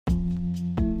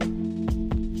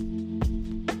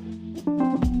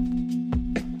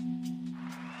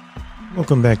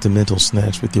Welcome back to Mental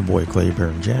Snacks with your boy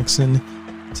Clayburn Jackson.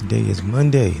 Today is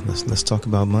Monday. Let's talk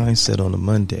about mindset on a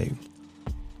Monday.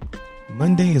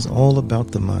 Monday is all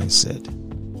about the mindset.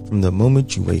 From the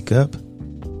moment you wake up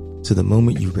to the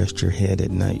moment you rest your head at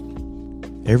night,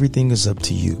 everything is up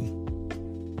to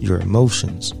you. Your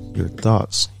emotions, your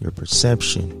thoughts, your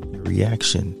perception, your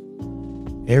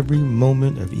reaction. Every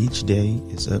moment of each day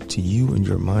is up to you and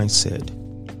your mindset.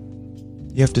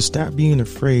 You have to stop being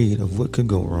afraid of what could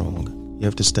go wrong. You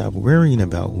have to stop worrying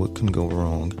about what can go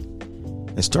wrong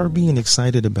and start being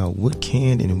excited about what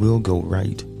can and will go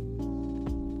right.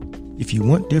 If you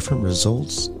want different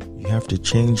results, you have to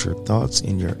change your thoughts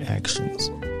and your actions.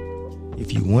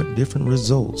 If you want different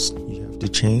results, you have to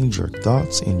change your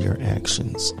thoughts and your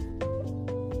actions.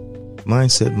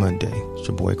 Mindset Monday. It's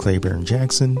your boy Clayburn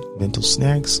Jackson, Mental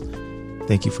Snacks.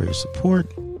 Thank you for your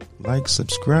support. Like,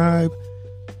 subscribe,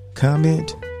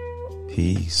 comment.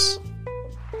 Peace.